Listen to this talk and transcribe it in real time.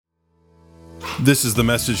This is the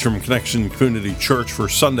message from Connection Community Church for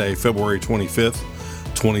Sunday, February 25th,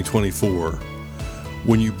 2024.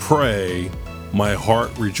 When you pray, my heart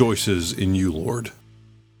rejoices in you, Lord.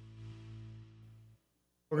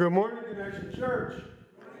 Well, good morning, Connection Church.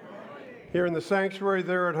 Here in the sanctuary,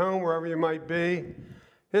 there at home, wherever you might be.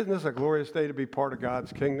 Isn't this a glorious day to be part of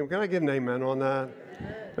God's kingdom? Can I get an amen on that?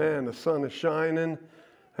 Man, the sun is shining,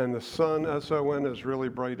 and the sun, S-O-N, is really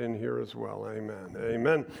bright in here as well. Amen.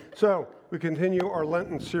 Amen. So, we continue our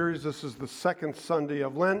Lenten series. This is the second Sunday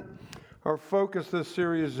of Lent. Our focus this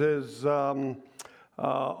series is on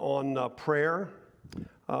prayer,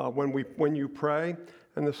 when you pray.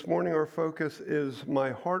 And this morning our focus is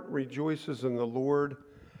my heart rejoices in the Lord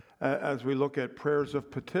as we look at prayers of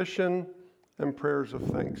petition and prayers of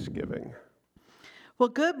thanksgiving. Well,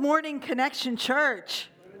 good morning, Connection Church.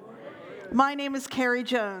 My name is Carrie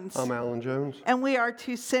Jones. I'm Alan Jones. And we are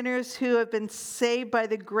two sinners who have been saved by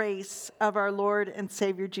the grace of our Lord and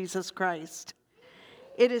Savior Jesus Christ.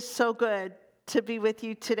 It is so good to be with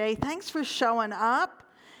you today. Thanks for showing up.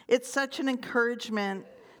 It's such an encouragement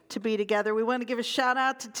to be together. We want to give a shout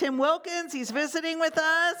out to Tim Wilkins. He's visiting with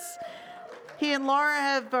us. He and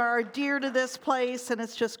Laura are dear to this place, and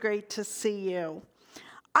it's just great to see you.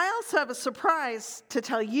 I also have a surprise to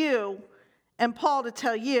tell you and Paul to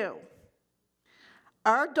tell you.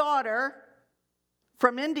 Our daughter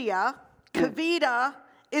from India, Kavita,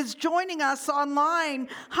 is joining us online.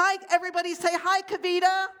 Hi, everybody say hi,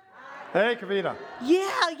 Kavita. Hey, Kavita.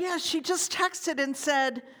 Yeah, she just texted and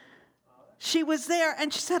said she was there,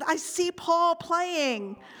 and she said, I see Paul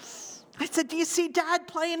playing. I said, do you see Dad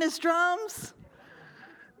playing his drums?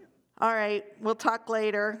 All right, we'll talk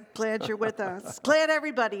later. Glad you're with us. Glad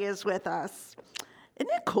everybody is with us.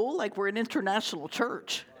 Isn't it cool? Like we're an international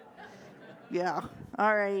church. Yeah.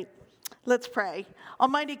 All right. Let's pray.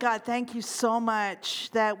 Almighty God, thank you so much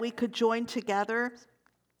that we could join together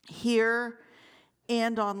here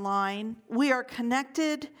and online. We are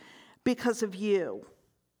connected because of you.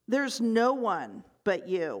 There's no one but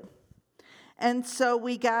you. And so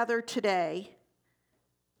we gather today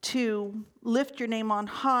to lift your name on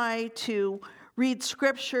high, to read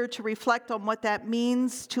scripture, to reflect on what that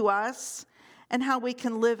means to us, and how we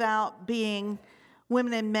can live out being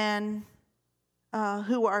women and men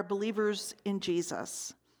who are believers in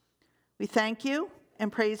Jesus. We thank you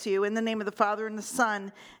and praise you in the name of the Father and the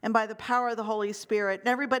Son and by the power of the Holy Spirit. And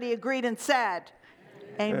everybody agreed and said,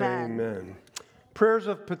 Amen. Amen. Prayers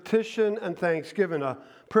of petition and thanksgiving. A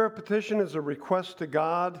prayer of petition is a request to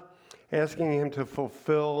God, asking Him to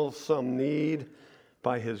fulfill some need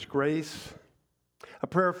by His grace. A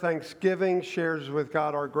prayer of thanksgiving shares with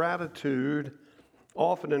God our gratitude,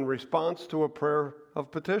 often in response to a prayer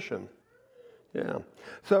of petition. Yeah.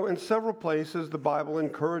 So in several places, the Bible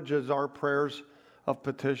encourages our prayers of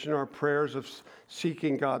petition, our prayers of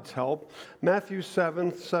seeking God's help. Matthew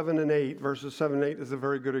 7 and 8, verses 7 and 8 is a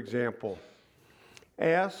very good example.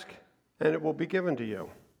 Ask, and it will be given to you.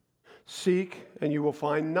 Seek, and you will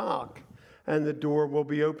find. Knock, and the door will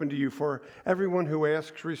be open to you. For everyone who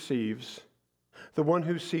asks receives. The one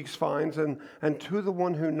who seeks finds, and to the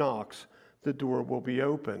one who knocks, the door will be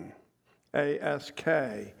open.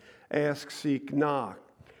 A-S-K. Ask, seek, knock.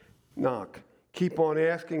 Knock. Keep on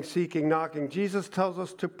asking, seeking, knocking. Jesus tells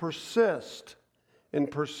us to persist in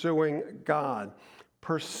pursuing God.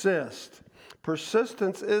 Persist.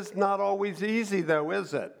 Persistence is not always easy, though,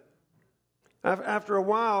 is it? After a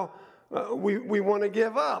while, we want to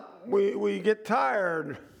give up. We get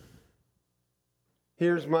tired.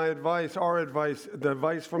 Here's my advice, our advice, the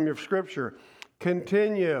advice from your scripture.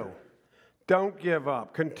 Continue. Don't give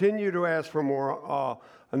up. Continue to ask for more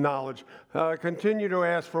knowledge. Continue to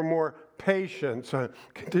ask for more patience.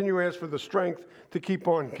 Continue to ask for the strength to keep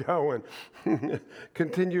on going.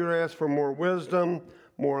 Continue to ask for more wisdom,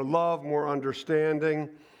 more love, more understanding.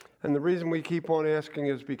 And the reason we keep on asking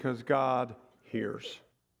is because God hears.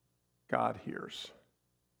 God hears.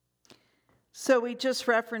 So we just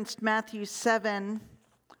referenced Matthew 7.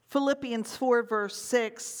 Philippians 4, verse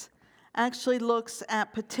 6. Actually looks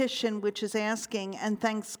at petition, which is asking, and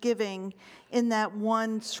thanksgiving in that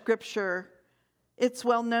one scripture. It's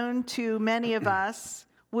well known to many of us.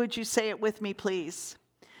 Would you say it with me, please?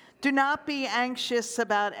 Do not be anxious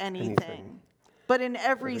about anything, but in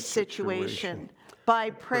every situation, by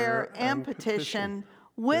prayer and petition,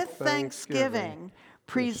 with thanksgiving,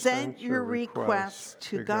 present your requests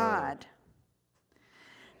to God.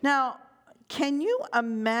 Now, can you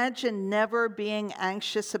imagine never being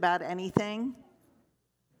anxious about anything?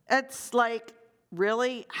 It's like,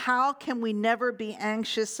 really? How can we never be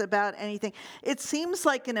anxious about anything? It seems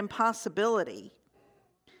like an impossibility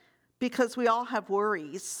because we all have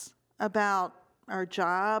worries about our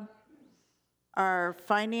job, our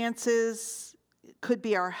finances, it could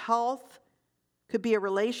be our health, could be a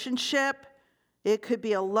relationship, it could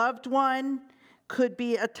be a loved one, could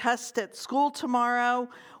be a test at school tomorrow.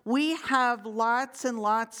 We have lots and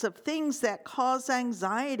lots of things that cause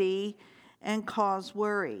anxiety and cause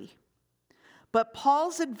worry. But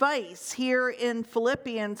Paul's advice here in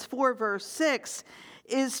Philippians 4, verse 6,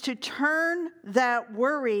 is to turn that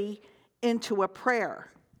worry into a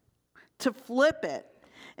prayer, to flip it.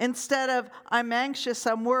 Instead of, I'm anxious,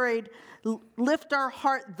 I'm worried, lift our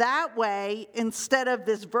heart that way instead of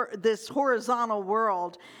this horizontal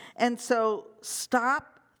world. And so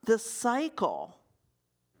stop the cycle.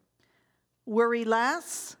 Worry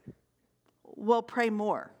less, well, pray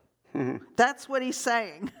more. That's what he's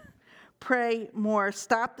saying. Pray more.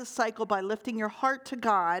 Stop the cycle by lifting your heart to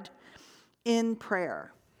God in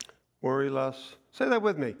prayer. Worry less. Say that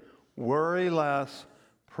with me. Worry less,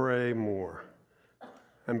 pray more.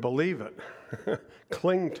 And believe it.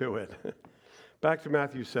 Cling to it. Back to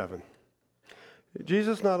Matthew 7.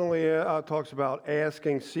 Jesus not only talks about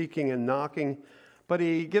asking, seeking, and knocking, but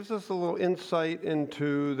he gives us a little insight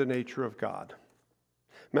into the nature of God.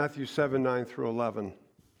 Matthew 7, 9 through 11.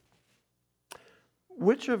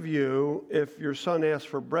 Which of you, if your son asks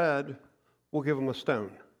for bread, will give him a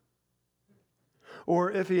stone?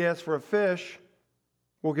 Or if he asks for a fish,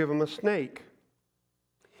 will give him a snake?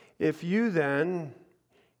 If you then,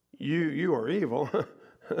 you are evil,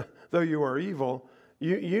 though you are evil,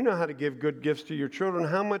 you know how to give good gifts to your children,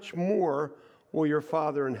 how much more will your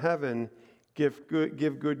Father in heaven give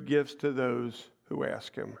good gifts to those who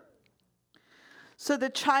ask him? So the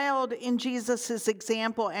child in Jesus'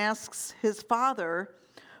 example asks his father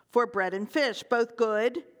for bread and fish, both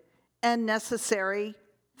good and necessary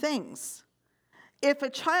things. If a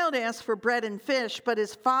child asks for bread and fish, but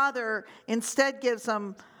his father instead gives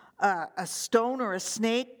him a stone or a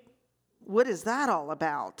snake, what is that all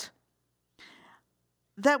about?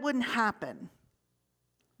 That wouldn't happen.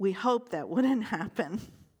 We hope that wouldn't happen.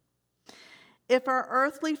 If our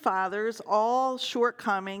earthly fathers, all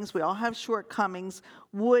shortcomings, we all have shortcomings,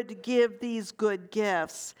 would give these good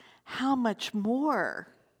gifts, how much more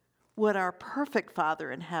would our perfect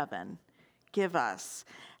Father in heaven give us?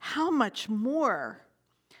 How much more?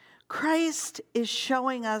 Christ is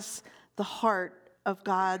showing us the heart of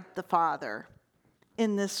God the Father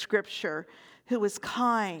in this scripture, who is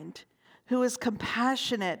kind, who is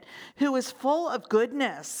compassionate, who is full of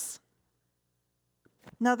goodness.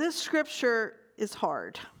 Now, this scripture is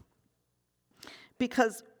hard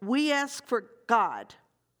because we ask for God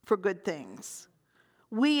for good things.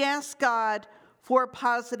 We ask God for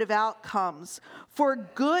positive outcomes, for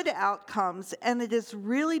good outcomes, and it is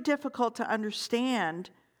really difficult to understand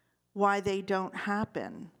why they don't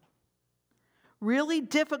happen. Really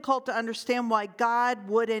difficult to understand why God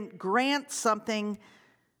wouldn't grant something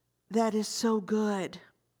that is so good.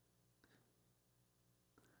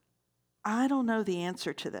 I don't know the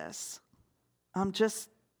answer to this. I'm just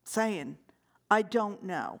saying, I don't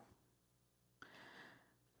know.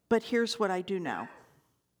 But here's what I do know.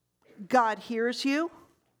 God hears you.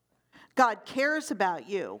 God cares about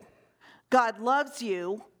you. God loves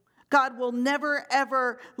you. God will never,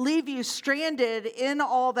 ever leave you stranded in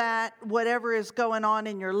all that, whatever is going on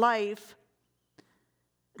in your life.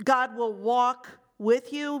 God will walk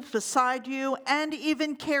with you, beside you, and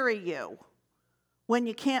even carry you when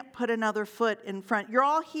you can't put another foot in front. You're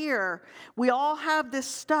all here. We all have this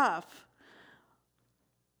stuff.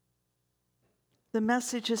 The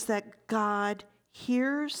message is that God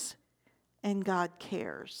hears and God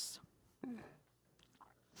cares.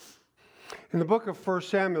 In the book of 1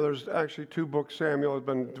 Samuel, there's actually two books. Samuel has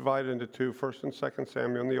been divided into two, 1 and 2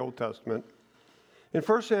 Samuel in the Old Testament. In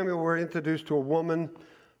 1 Samuel, we're introduced to a woman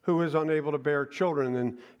who is unable to bear children.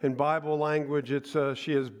 And in Bible language, it's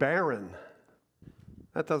she is barren.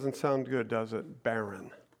 That doesn't sound good, does it?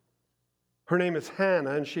 Barren. Her name is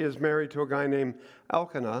Hannah, and she is married to a guy named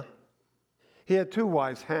Elkanah. He had two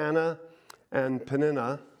wives, Hannah and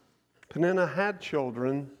Peninnah. Peninnah had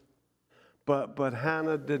children, but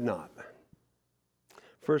Hannah did not.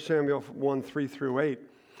 1 Samuel 1, 3 through 8.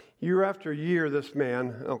 Year after year, this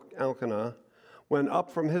man, Elkanah, went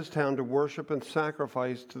up from his town to worship and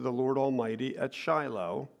sacrifice to the Lord Almighty at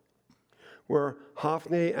Shiloh, where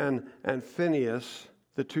Hophni and Phinehas,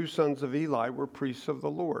 the two sons of Eli, were priests of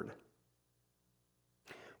the Lord.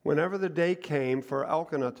 Whenever the day came for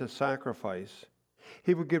Elkanah to sacrifice,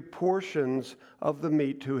 he would give portions of the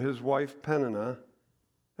meat to his wife Peninnah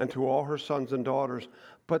and to all her sons and daughters.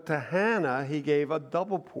 But to Hannah he gave a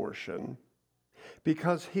double portion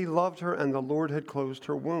because he loved her and the Lord had closed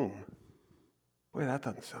her womb. Boy, that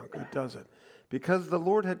doesn't sound good, does it? Because the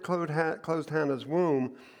Lord had closed Hannah's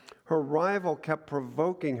womb, her rival kept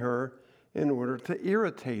provoking her in order to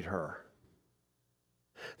irritate her.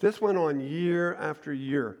 This went on year after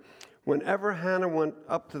year. Whenever Hannah went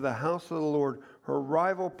up to the house of the Lord, her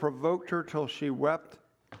rival provoked her till she wept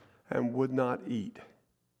and would not eat.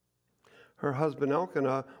 Her husband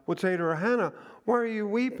Elkanah would say to her, Hannah, why are you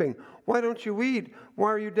weeping? Why don't you eat? Why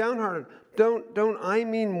are you downhearted? Don't I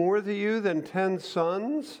mean more to you than 10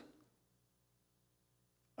 sons?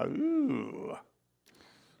 Ooh.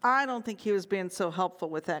 I don't think he was being so helpful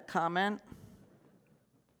with that comment.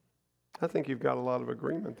 I think you've got a lot of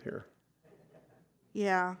agreement here.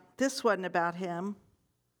 Yeah, this wasn't about him.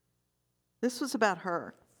 This was about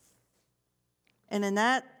her. And in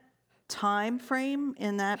that time frame,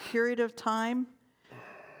 in that period of time,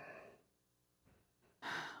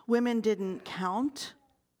 women didn't count,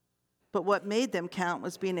 but what made them count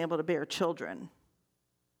was being able to bear children.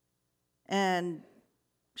 And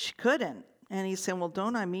she couldn't. And he's saying, well,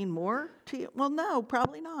 don't I mean more to you? Well, no,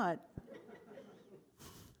 probably not.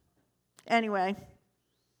 Anyway,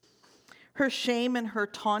 her shame and her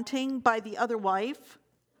taunting by the other wife,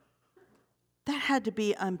 that had to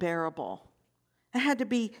be unbearable. It had to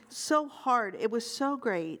be so hard. It was so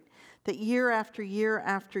great that year after year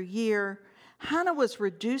after year, Hannah was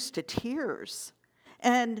reduced to tears,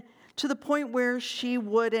 and to the point where she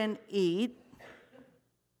wouldn't eat.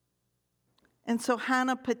 And so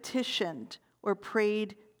Hannah petitioned or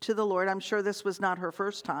prayed to the Lord. I'm sure this was not her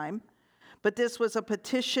first time, but this was a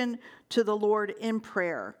petition to the Lord in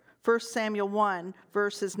prayer. 1 Samuel 1,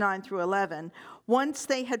 verses 9 through 11. Once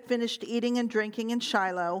they had finished eating and drinking in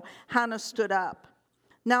Shiloh, Hannah stood up.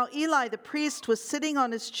 Now Eli the priest was sitting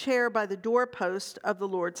on his chair by the doorpost of the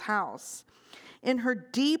Lord's house. In her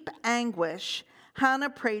deep anguish, Hannah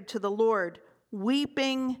prayed to the Lord,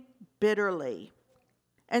 weeping bitterly.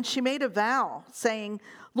 And she made a vow, saying,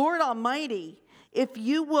 Lord Almighty, if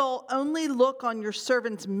you will only look on your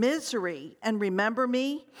servant's misery and remember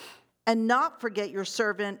me, and not forget your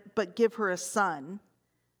servant, but give her a son,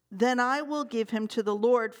 then I will give him to the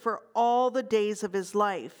Lord for all the days of his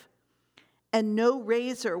life, and no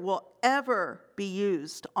razor will ever be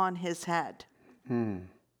used on his head.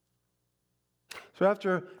 So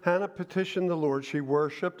after Hannah petitioned the Lord, she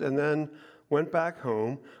worshiped and then went back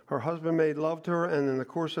home. Her husband made love to her, and in the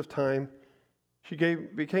course of time, she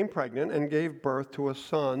became pregnant and gave birth to a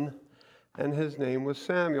son, and his name was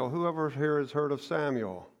Samuel. Whoever here has heard of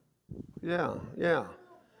Samuel? Yeah.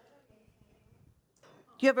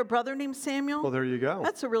 You have a brother named Samuel? Well, there you go.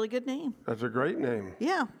 That's a really good name. That's a great name.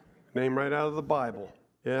 Yeah. Name right out of the Bible.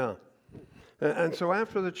 Yeah. And so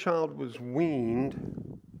after the child was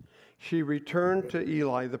weaned, she returned to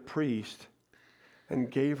Eli the priest and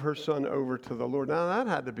gave her son over to the Lord. Now that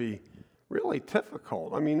had to be really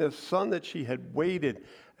difficult. I mean, the son that she had waited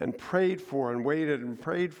and prayed for and waited and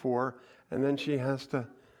prayed for, and then she has to,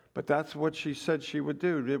 but that's what she said she would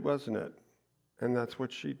do, wasn't it? And that's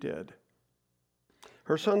what she did.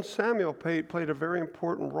 Her son Samuel played a very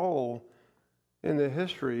important role in the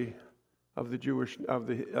history of the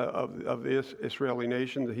Israeli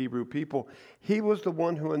nation, the Hebrew people. He was the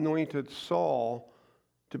one who anointed Saul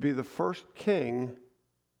to be the first king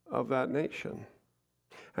of that nation.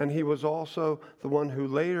 And he was also the one who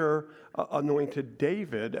later anointed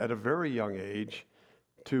David at a very young age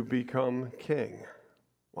to become king.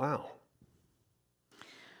 Wow.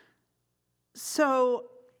 So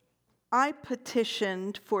I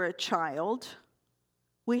petitioned for a child.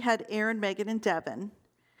 We had Aaron, Megan, and Devin.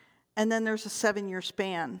 And then there's a 7-year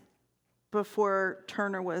span before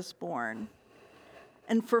Turner was born.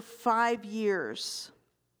 And for 5 years,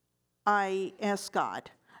 I asked God,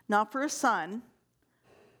 not for a son,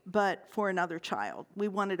 but for another child. We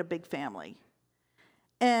wanted a big family.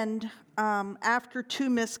 And after 2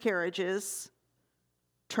 miscarriages,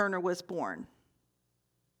 Turner was born.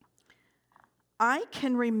 I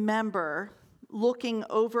can remember looking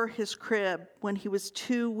over his crib when he was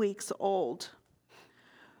 2 weeks old,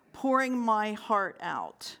 pouring my heart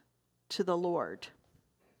out to the Lord.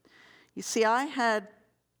 You see, I had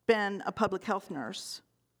been a public health nurse,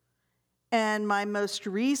 and my most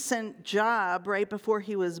recent job right before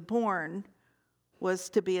he was born was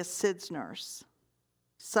to be a SIDS nurse,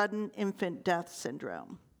 sudden infant death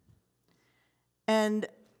syndrome. And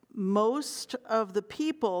most of the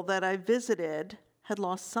people that I visited had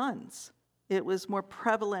lost sons. It was more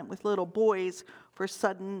prevalent with little boys for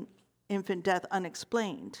sudden infant death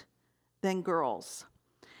unexplained than girls.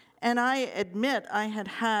 And I admit I had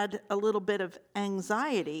had a little bit of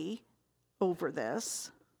anxiety over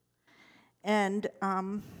this. And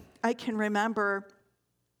I can remember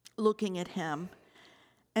looking at him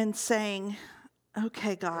and saying,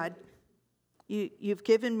 okay, God, you've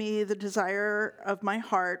given me the desire of my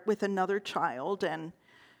heart with another child. And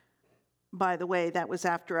by the way, that was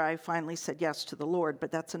after I finally said yes to the Lord,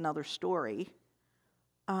 but that's another story.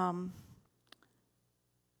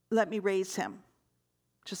 Let me raise him.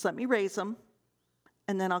 Just let me raise him,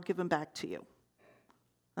 and then I'll give him back to you.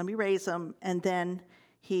 Let me raise him, and then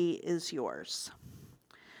he is yours.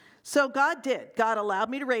 So God did. God allowed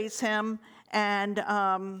me to raise him, and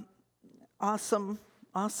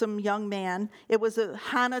awesome young man. It was a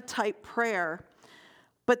Hannah-type prayer,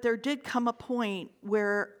 but there did come a point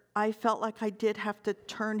where I felt like I did have to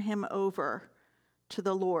turn him over to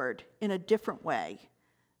the Lord in a different way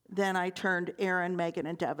than I turned Aaron, Megan,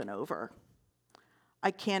 and Devin over.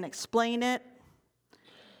 I can't explain it.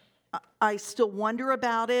 I still wonder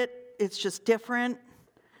about it. It's just different.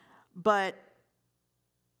 But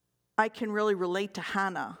I can really relate to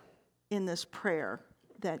Hannah in this prayer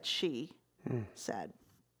that she said.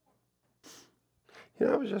 You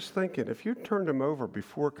know, I was just thinking, if you turned him over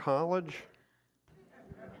before college,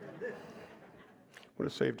 would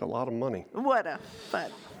have saved a lot of money. Would have,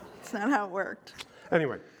 but it's not how it worked.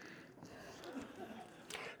 Anyway,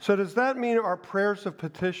 so does that mean our prayers of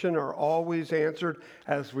petition are always answered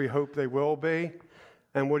as we hope they will be?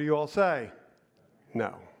 And what do you all say?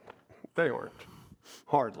 No, they aren't.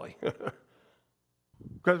 Hardly.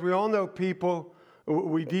 Because we all know people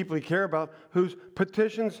we deeply care about whose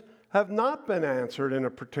petitions have not been answered in a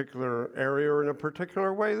particular area or in a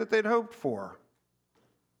particular way that they'd hoped for.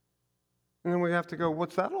 And then we have to go,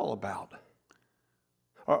 what's that all about?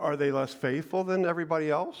 Are they less faithful than everybody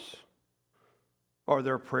else? Are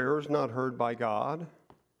their prayers not heard by God?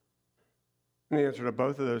 And the answer to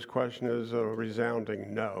both of those questions is a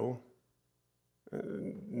resounding no.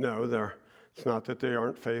 No, it's not that they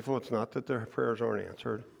aren't faithful. It's not that their prayers aren't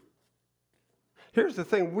answered. Here's the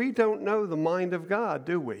thing. We don't know the mind of God,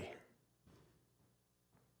 do we?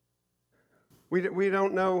 We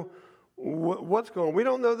don't know what's going on. We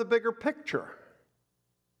don't know the bigger picture.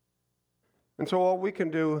 And so all we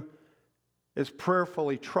can do is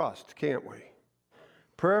prayerfully trust, can't we?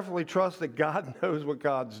 Prayerfully trust that God knows what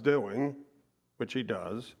God's doing, which he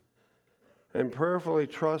does, and prayerfully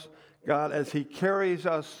trust God as he carries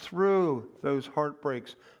us through those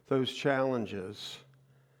heartbreaks, those challenges,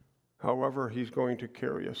 however he's going to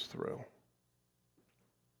carry us through.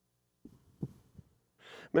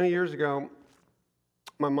 Many years ago,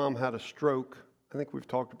 my mom had a stroke. I think we've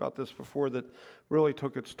talked about this before, that really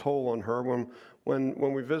took its toll on her.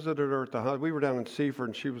 When we visited her at the hospital, we were down in Seaford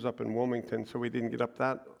and she was up in Wilmington, so we didn't get up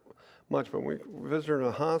that much. But when we visited her in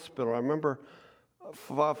the hospital, I remember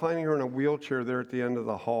finding her in a wheelchair there at the end of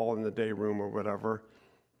the hall in the day room or whatever.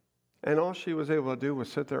 And all she was able to do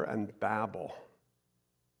was sit there and babble.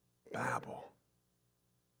 Babble.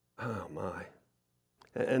 Oh, my.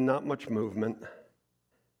 And not much movement.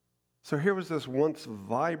 So here was this once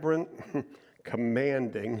vibrant,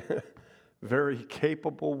 commanding, very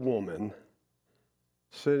capable woman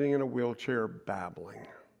sitting in a wheelchair babbling.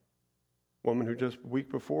 Woman who just a week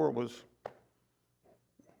before was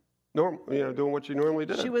normal, doing what she normally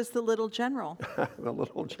did. She was the little general. The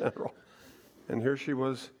little general. And here she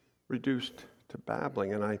was reduced to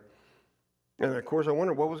babbling. And of course I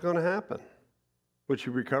wondered what was going to happen. Would she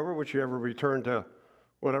recover? Would she ever return to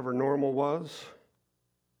whatever normal was?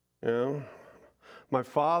 My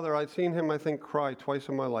father, I'd seen him, I think, cry twice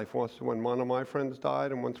in my life. Once when one of my friends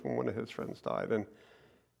died and once when one of his friends died. And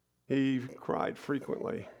he cried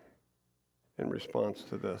frequently in response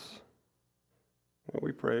to this.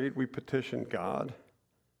 We prayed, we petitioned God.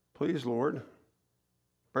 Please, Lord,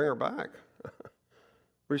 bring her back.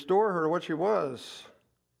 Restore her to what she was.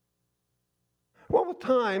 Well, with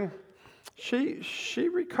time, she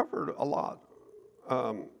recovered a lot.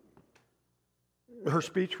 Her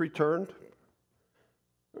speech returned.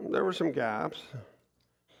 There were some gaps.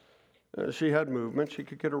 She had movement. She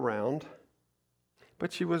could get around.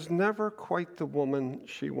 But she was never quite the woman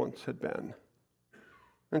she once had been.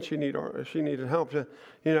 And she needed help.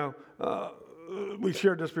 We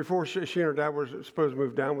shared this before. She and her dad were supposed to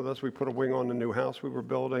move down with us. We put a wing on the new house we were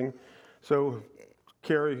building. So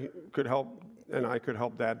Carrie could help, and I could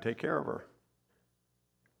help Dad take care of her.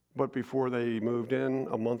 But before they moved in,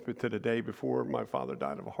 a month to the day before, my father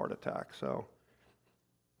died of a heart attack. So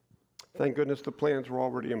thank goodness the plans were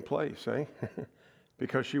already in place,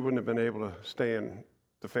 because she wouldn't have been able to stay in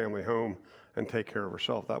the family home and take care of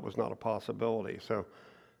herself. That was not a possibility. So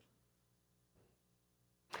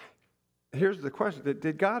here's the question.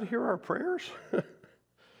 Did God hear our prayers?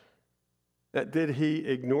 Did he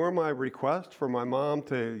ignore my request for my mom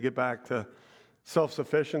to get back to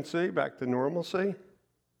self-sufficiency, back to normalcy?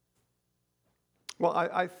 Well,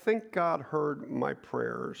 I think God heard my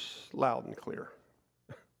prayers loud and clear.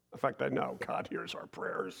 In fact, I know God hears our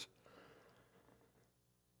prayers.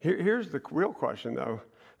 Here's the real question, though.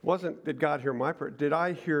 It wasn't, did God hear my prayer? Did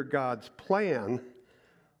I hear God's plan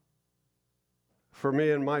for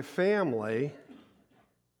me and my family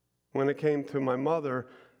when it came to my mother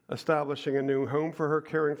establishing a new home for her,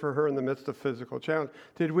 caring for her in the midst of physical challenge?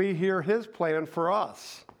 Did we hear his plan for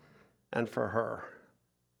us and for her?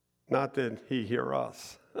 Not did he hear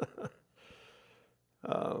us.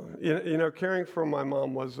 Caring for my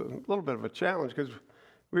mom was a little bit of a challenge because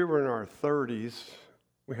we were in our 30s.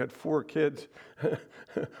 We had 4 kids.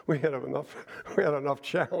 we had enough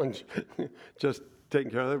challenge just taking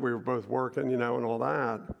care of it. We were both working, and all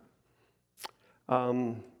that.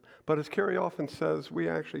 But as Carrie often says, we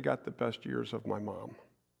actually got the best years of my mom.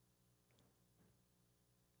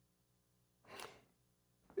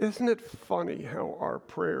 Isn't it funny how our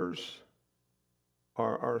prayers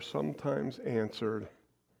are sometimes answered?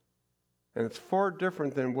 And it's far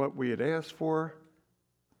different than what we had asked for,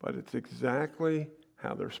 but it's exactly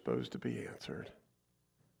how they're supposed to be answered.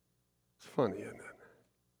 It's funny, isn't it?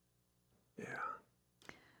 Yeah.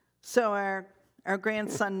 So our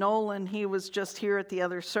grandson Nolan, he was just here at the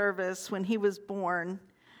other service. When he was born,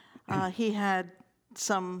 he had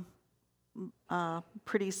some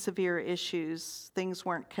pretty severe issues. Things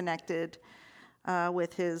weren't connected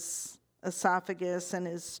with his esophagus and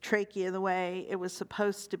his trachea the way it was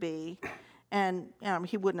supposed to be, and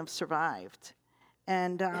he wouldn't have survived.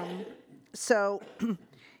 And so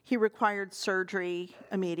he required surgery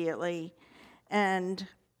immediately. And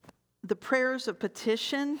the prayers of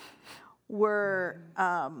petition were,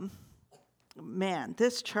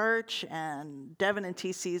 this church and Devin and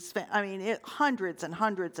TC's, hundreds and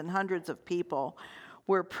hundreds and hundreds of people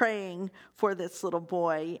were praying for this little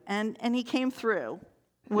boy. And he came through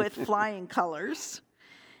with flying colors.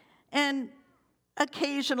 And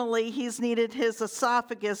occasionally he's needed his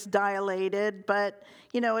esophagus dilated, but,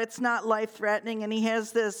 it's not life-threatening, and he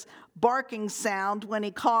has this barking sound when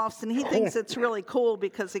he coughs, and he thinks it's really cool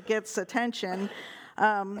because it gets attention.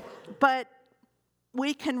 But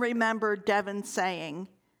we can remember Devin saying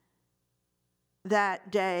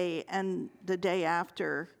that day and the day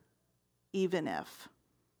after, even if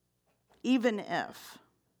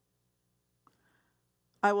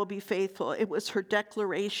I will be faithful. It was her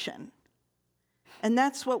declaration. And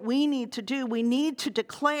that's what we need to do. We need to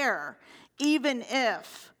declare, even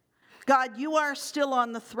if, God, you are still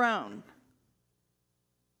on the throne.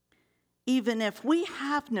 Even if we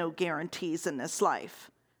have no guarantees in this life,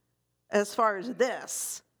 as far as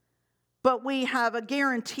this, but we have a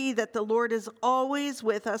guarantee that the Lord is always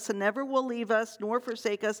with us and never will leave us nor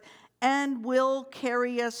forsake us and will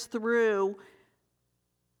carry us through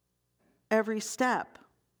every step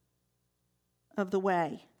of the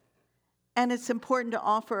way. And it's important to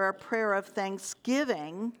offer a prayer of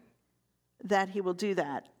thanksgiving that he will do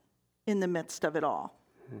that in the midst of it all.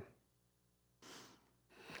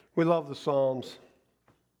 We love the Psalms.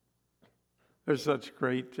 They're such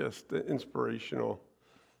great, just inspirational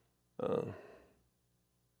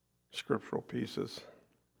scriptural pieces.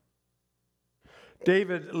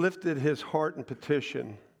 David lifted his heart in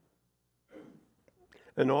petition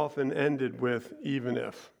and often ended with, even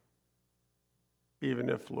if,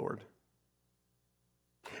 Lord.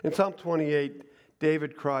 In Psalm 28,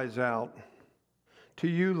 David cries out, to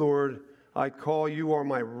you, Lord, I call, you are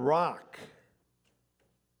my rock.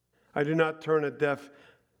 Do not turn a deaf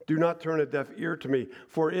ear to me,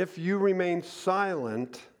 for if you remain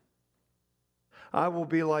silent, I will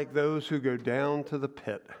be like those who go down to the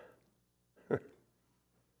pit.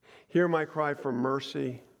 Hear my cry for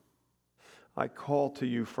mercy. I call to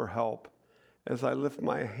you for help as I lift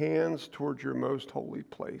my hands toward your most holy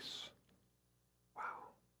place.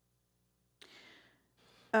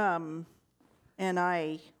 Wow. And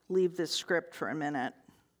I leave this script for a minute.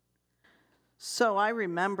 So I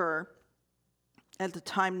remember at the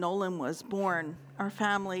time Nolan was born, our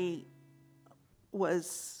family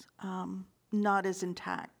was not as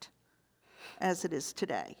intact as it is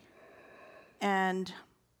today. And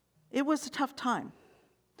it was a tough time.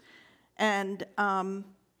 And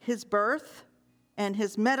his birth and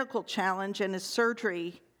his medical challenge and his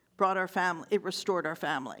surgery restored our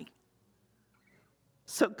family.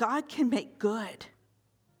 So God can make good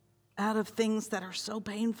out of things that are so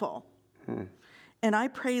painful. And I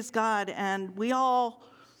praise God, and we all,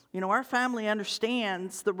 our family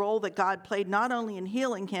understands the role that God played not only in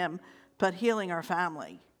healing him, but healing our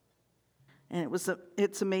family. And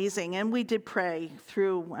it's amazing. And we did pray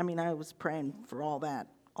through, I was praying for all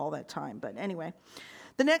that time. But anyway,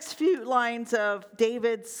 The next few lines of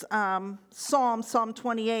David's Psalm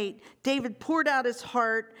 28, David poured out his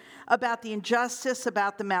heart about the injustice,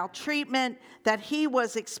 about the maltreatment that he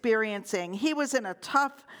was experiencing. He was in a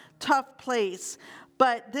tough place.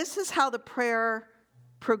 But this is how the prayer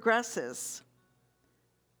progresses.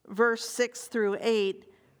 Verse 6 through 8,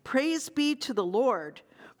 praise be to the Lord,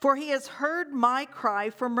 for he has heard my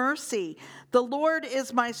cry for mercy. The Lord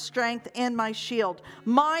is my strength and my shield.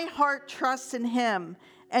 My heart trusts in him,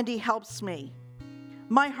 and he helps me.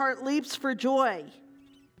 My heart leaps for joy,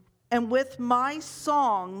 and with my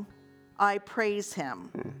song I praise him.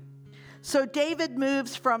 So David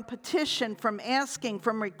moves from petition, from asking,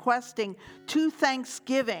 from requesting, to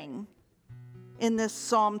thanksgiving in this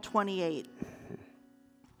Psalm 28.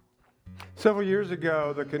 Several years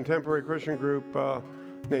ago, the contemporary Christian group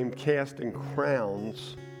named Casting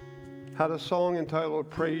Crowns had a song entitled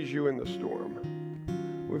Praise You in the Storm.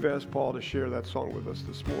 We've asked Paul to share that song with us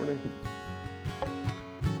this morning.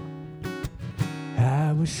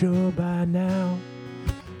 I was sure by now,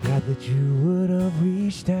 God, that you would have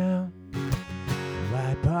reached down,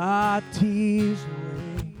 wipe our tears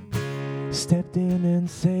away, stepped in and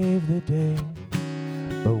saved the day.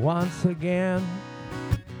 But once again,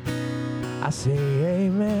 I say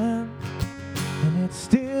amen, and it's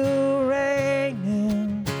still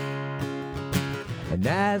raining. And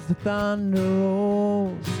as the thunder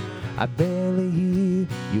rolls, I barely hear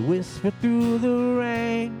you whisper through the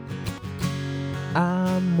rain,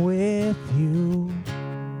 I'm with you.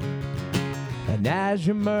 And as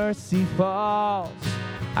your mercy falls,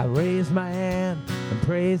 I raise my hand and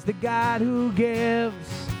praise the God who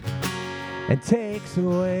gives and takes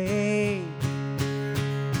away.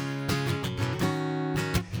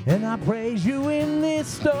 And I praise you in this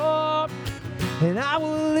storm, and I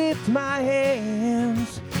will lift my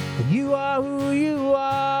hands, and you are who you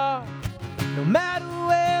are, no matter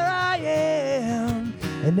where I am,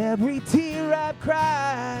 and every tear I've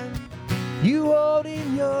cried, you hold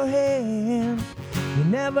in your hands. You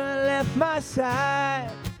never left my side,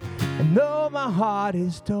 and though my heart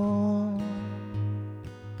is torn,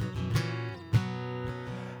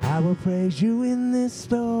 I will praise you in this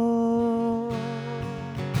storm.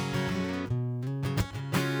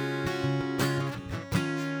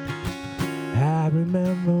 I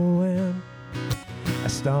remember when I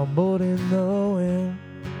stumbled in the wind.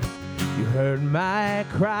 You heard my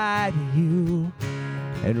cry to you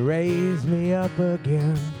and raised me up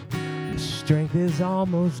again. The strength is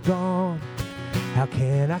almost gone. How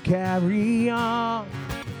can I carry on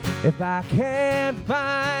if I can't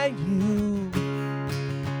find you?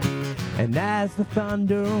 And as the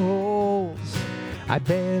thunder rolls, I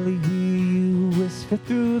barely hear you whisper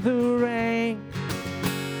through the rain,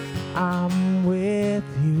 I'm with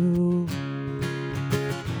you.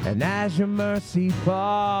 And as your mercy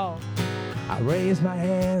falls, I raise my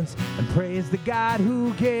hands and praise the God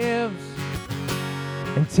who gives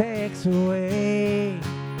and takes away.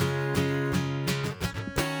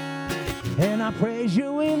 And I praise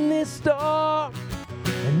you in this storm,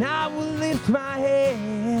 and I will lift my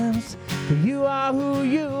hands, for you are who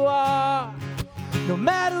you are, no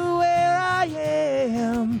matter where I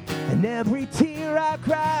am, and every tear I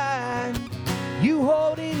cried, you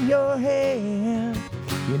hold in your hand.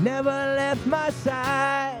 You never left my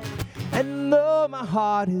side, and though my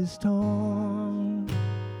heart is torn,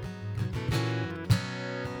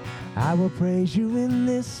 I will praise you in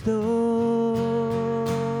this storm.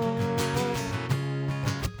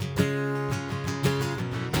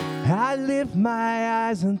 I lift my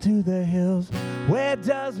eyes unto the hills. Where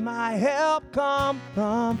does my help come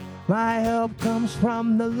from? My help comes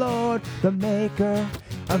from the Lord, the maker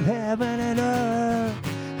of heaven and earth.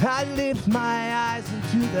 I lift my eyes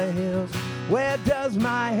into the hills. Where does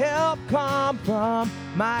my help come from?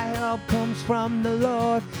 My help comes from the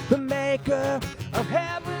Lord, the maker of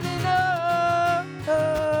heaven and earth.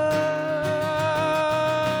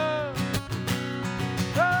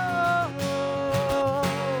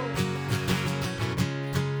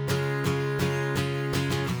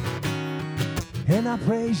 And I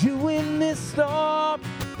praise you in this storm,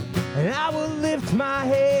 and I will lift my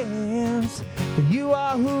hands, for you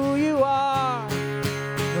are who you are,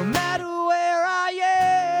 no matter where I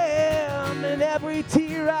am, and every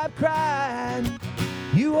tear I've cried,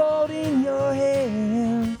 you hold in your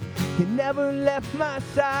hand. You never left my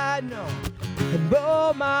side, no, and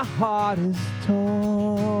though my heart is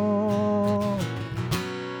torn,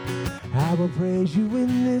 I will praise you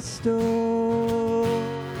in this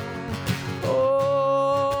storm.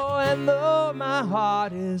 Oh, and though my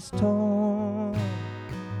heart is torn,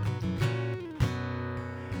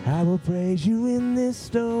 I will praise you in this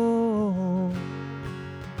storm.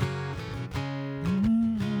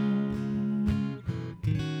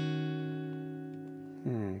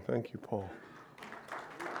 Thank you, Paul.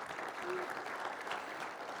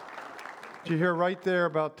 Did you hear right there,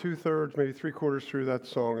 about 2/3, maybe 3/4 through that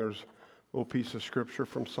song, there's a little piece of scripture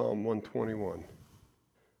from Psalm 121.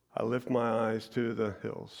 I lift my eyes to the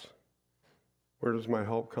hills. Where does my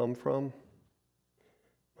help come from?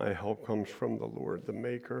 My help comes from the Lord, the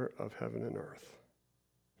maker of heaven and earth.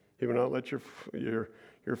 He will not let your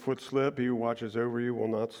foot slip. He who watches over you will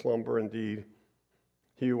not slumber. Indeed,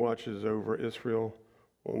 he who watches over Israel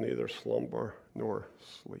will neither slumber nor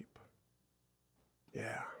sleep.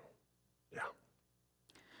 Yeah.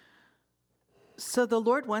 So the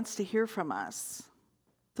Lord wants to hear from us.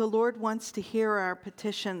 The Lord wants to hear our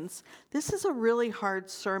petitions. This is a really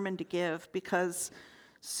hard sermon to give because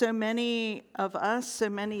so many of us, so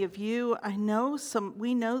many of you,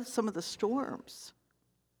 we know some of the storms.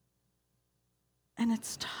 And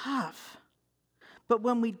it's tough. But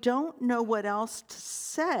when we don't know what else to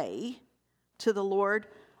say to the Lord,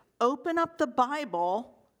 open up the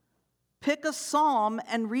Bible, pick a psalm,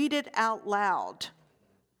 and read it out loud.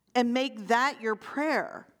 And make that your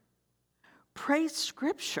prayer. Pray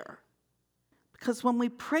Scripture. Because when we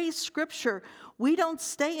pray Scripture, we don't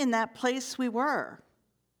stay in that place we were.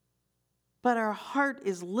 But our heart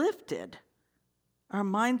is lifted. Our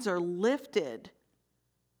minds are lifted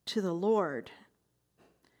to the Lord.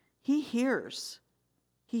 He hears.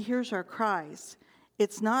 He hears our cries.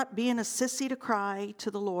 It's not being a sissy to cry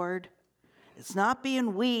to the Lord. It's not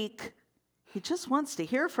being weak. He just wants to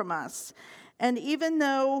hear from us. And even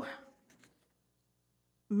though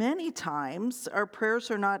many times our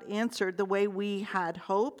prayers are not answered the way we had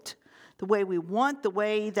hoped, the way we want, the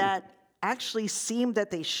way that actually seemed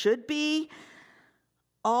that they should be,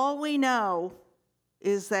 all we know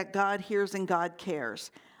is that God hears and God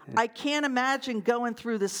cares. I can't imagine going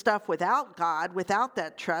through this stuff without God, without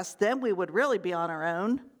that trust. Then we would really be on our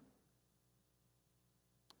own.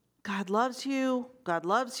 God loves you. God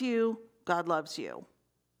loves you. God loves you.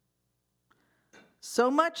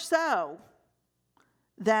 So much so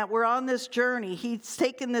that we're on this journey. He's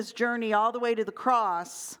taken this journey all the way to the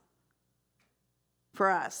cross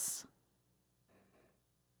for us.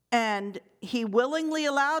 And he willingly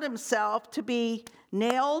allowed himself to be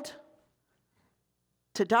nailed,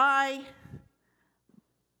 to die.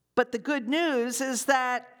 But the good news is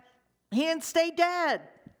that he didn't stay dead.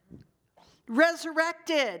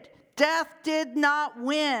 Resurrected. Death did not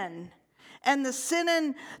win. And the sin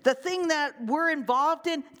and the thing that we're involved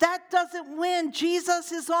in, that doesn't win.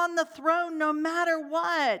 Jesus is on the throne no matter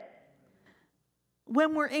what.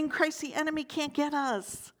 When we're in Christ, the enemy can't get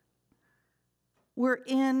us. We're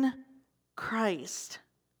in Christ.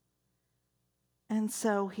 And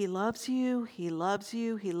so he loves you, he loves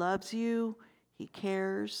you, he loves you, he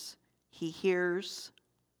cares, he hears,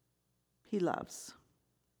 he loves.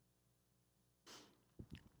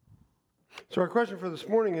 So our question for this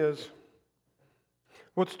morning is,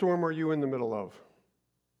 what storm are you in the middle of?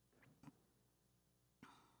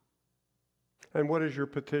 And what is your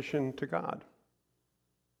petition to God?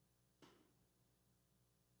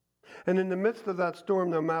 And in the midst of that storm,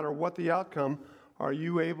 no matter what the outcome, are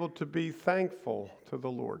you able to be thankful to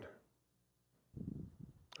the Lord?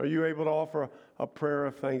 Are you able to offer a prayer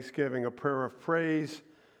of thanksgiving, a prayer of praise?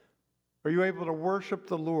 Are you able to worship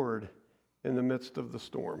the Lord in the midst of the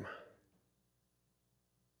storm?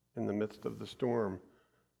 In the midst of the storm,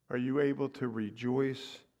 are you able to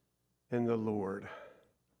rejoice in the Lord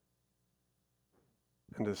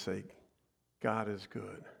and to say, God is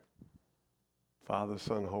good. Father,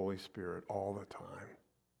 Son, Holy Spirit, all the time.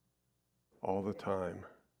 All the time,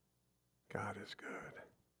 God is good.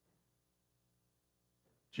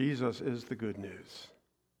 Jesus is the good news.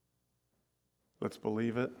 Let's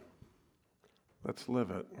believe it. Let's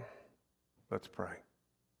live it. Let's pray.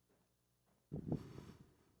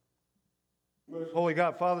 Most holy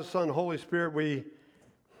God, Father, Son, Holy Spirit,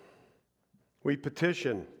 we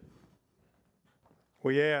petition,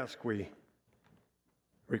 we ask, we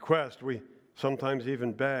request, we sometimes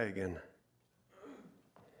even beg, and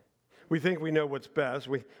we think we know what's best.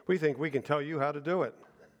 We think we can tell you how to do it.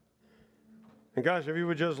 And gosh, if you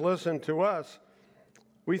would just listen to us,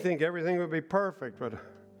 we think everything would be perfect, but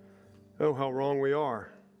oh, how wrong we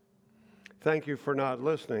are. Thank you for not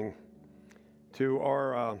listening to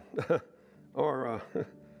our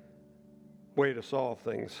way to solve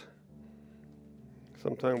things.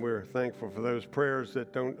 Sometimes we're thankful for those prayers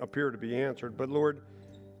that don't appear to be answered. But Lord,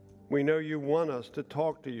 we know you want us to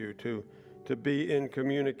talk to you, to be in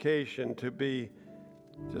communication, to be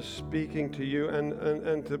just speaking to you,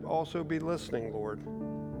 and to also be listening, Lord.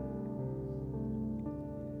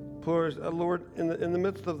 Please, Lord, in the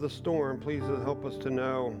midst of the storm, please help us to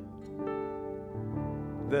know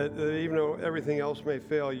that even though everything else may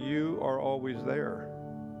fail, you are always there.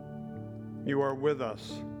 You are with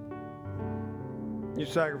us. You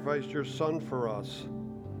sacrificed your Son for us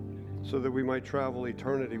so that we might travel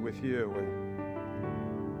eternity with you.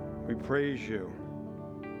 And we praise you.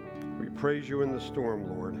 We praise you in the storm,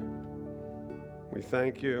 Lord. We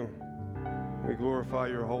thank you. We glorify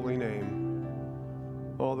your holy name.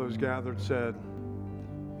 All those gathered said,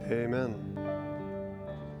 Amen.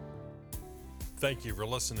 Thank you for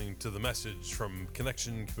listening to the message from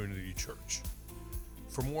Connection Community Church.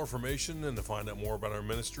 For more information and to find out more about our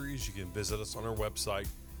ministries, you can visit us on our website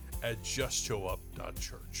at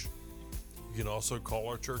justshowup.church. You can also call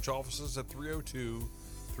our church offices at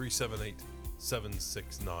 302-378-7692.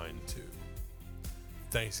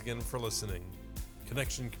 Thanks again for listening.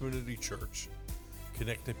 Connection Community Church,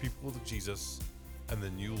 connecting people with Jesus and the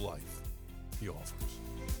new life He offers.